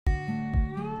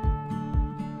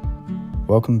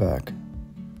Welcome back.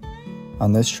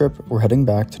 On this trip, we're heading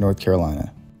back to North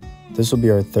Carolina. This will be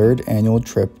our third annual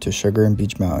trip to Sugar and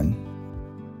Beech Mountain.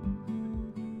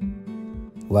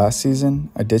 Last season,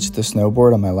 I ditched the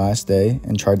snowboard on my last day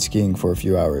and tried skiing for a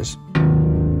few hours.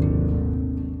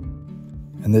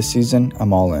 And this season,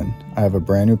 I'm all in. I have a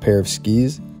brand new pair of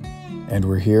skis, and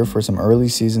we're here for some early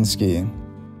season skiing.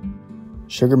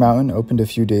 Sugar Mountain opened a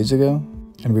few days ago,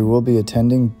 and we will be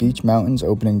attending Beech Mountain's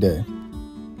opening day.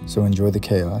 So enjoy the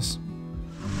chaos.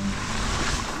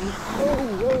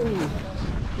 Whoa,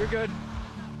 you're good.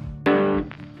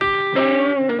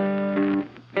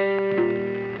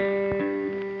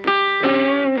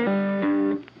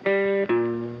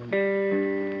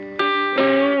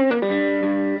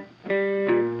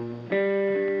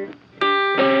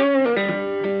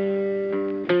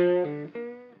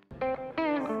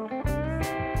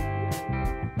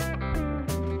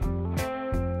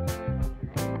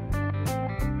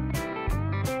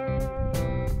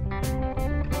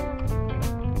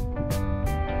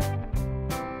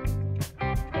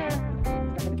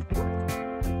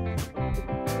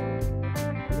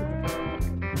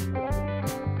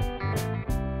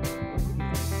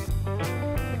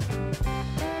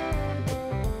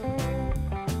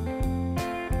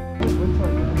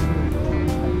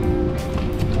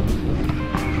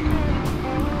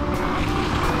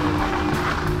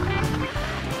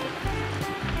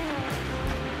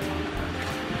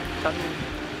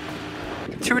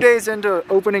 Two days into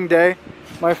opening day,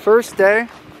 my first day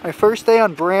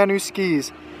on brand new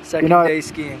skis. Second day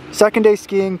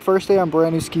skiing, first day on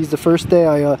brand new skis. The first day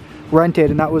I rented,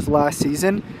 and that was last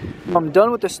season. I'm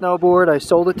done with the snowboard. I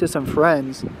sold it to some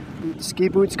friends. The ski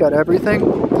boots got everything,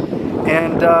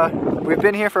 and we've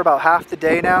been here for about half the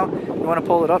day now. You want to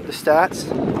pull it up, the stats?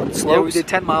 Slopes. Yeah, we did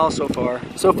 10 miles so far.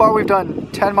 So far we've done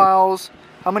 10 miles.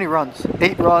 How many runs?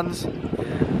 8 runs.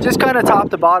 Just kind of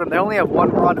top to bottom. They only have one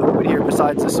run open here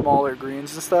besides the smaller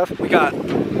greens and stuff. We got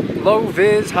low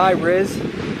vis, high ris.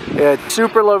 Yeah,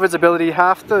 super low visibility.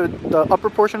 Half the upper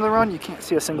portion of the run, you can't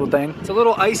see a single thing. It's a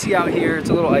little icy out here. I'm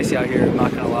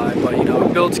not gonna lie, but you know,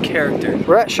 it builds character.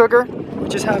 We're at Sugar. We're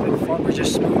just having fun. We're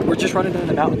just smooth. We're just running down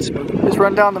the mountain smooth. Just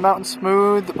run down the mountain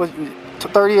smooth with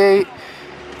 38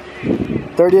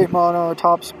 mile an hour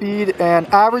top speed, and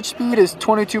average speed is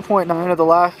 22.9 of the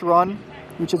last run,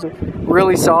 which is a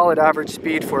really solid average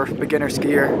speed for a beginner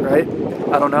skier, right?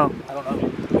 I don't know.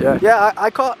 Yeah, I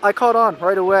caught on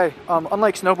right away.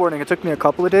 Unlike snowboarding, it took me a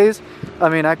couple of days. I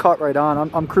mean, I caught right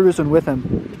on. I'm cruising with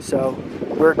him, so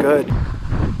we're good.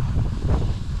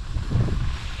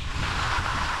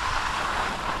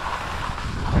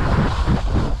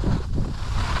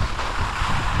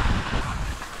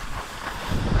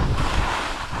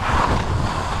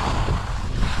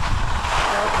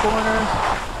 Corner.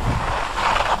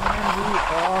 And we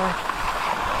are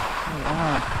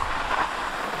on.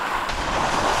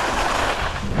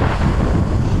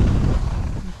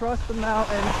 Across the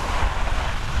mountain.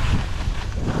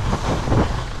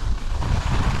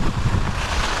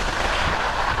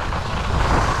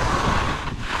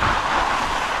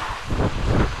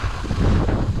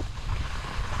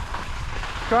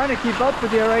 Trying to keep up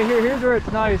with you right here. Here's where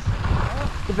it's nice.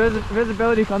 The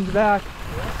visibility comes back.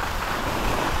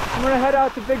 I'm gonna head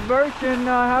out to Big Birch and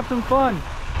have some fun.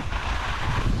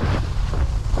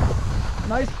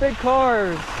 Nice big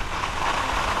cars.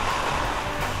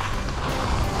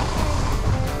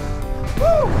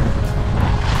 Woo!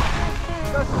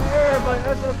 Got some air, but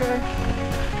that's okay.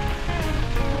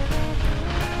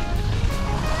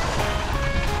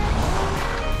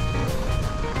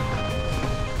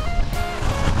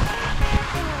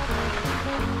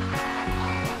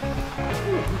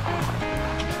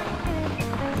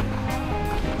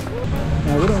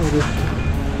 Now we don't need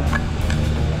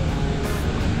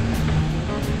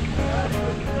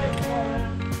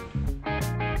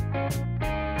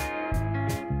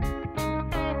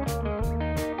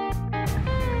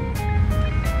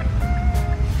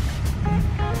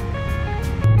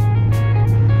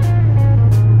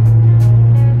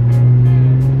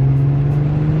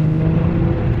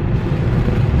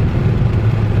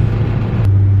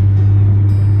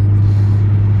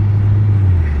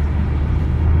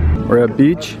We're at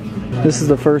Beech. This is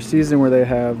the first season where they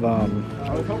have, I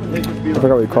forgot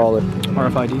what you call it.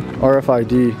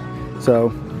 RFID.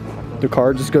 So the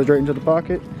card just goes right into the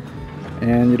pocket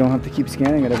and you don't have to keep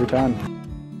scanning it every time.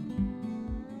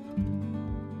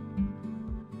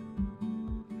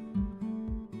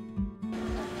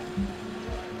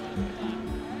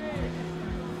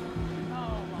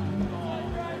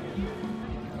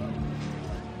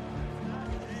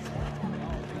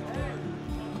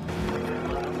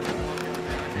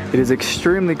 It is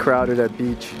extremely crowded at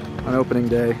Beech on opening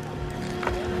day.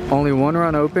 Only one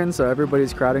run open, so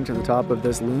everybody's crowding to the top of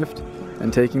this lift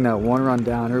and taking that one run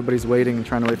down. Everybody's waiting and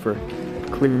trying to wait for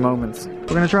clear moments. We're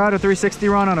gonna try out a 360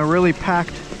 run on a really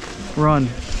packed run.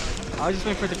 I was just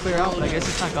waiting for it to clear out, but I guess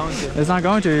it's not going to. It's not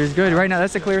going to, it's good. Right now,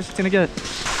 that's the clearest it's gonna get.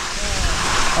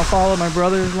 I'll follow my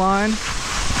brother's line.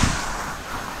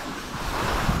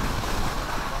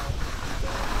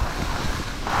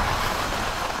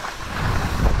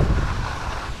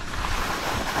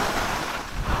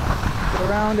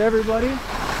 Around everybody.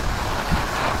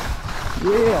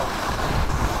 Yeah.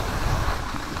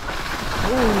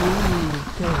 Ooh,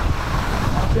 okay.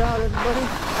 Watch out, everybody.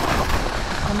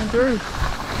 Coming through.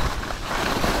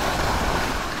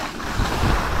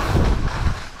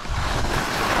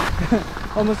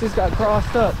 Almost just got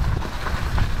crossed up.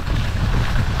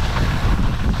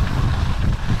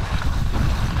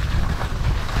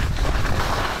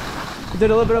 Did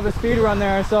a little bit of a speed run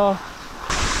there, I saw.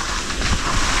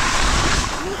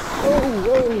 Whoa,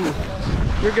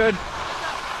 whoa. You're good.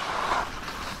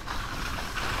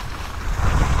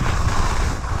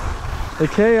 The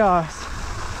chaos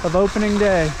of opening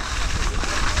day.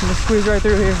 I'm gonna squeeze right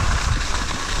through here.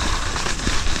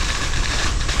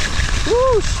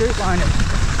 Woo, straight line it.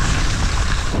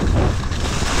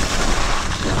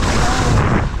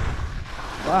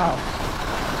 Wow.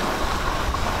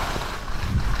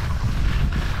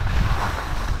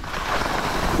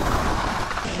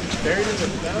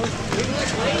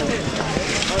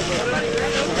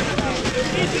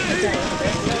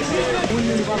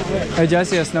 Hey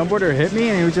Jesse, a snowboarder hit me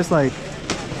and he was just like,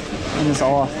 and it's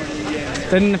off.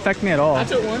 Didn't affect me at all. I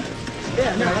took one.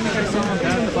 Yeah, no, let me get someone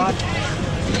down the bottom.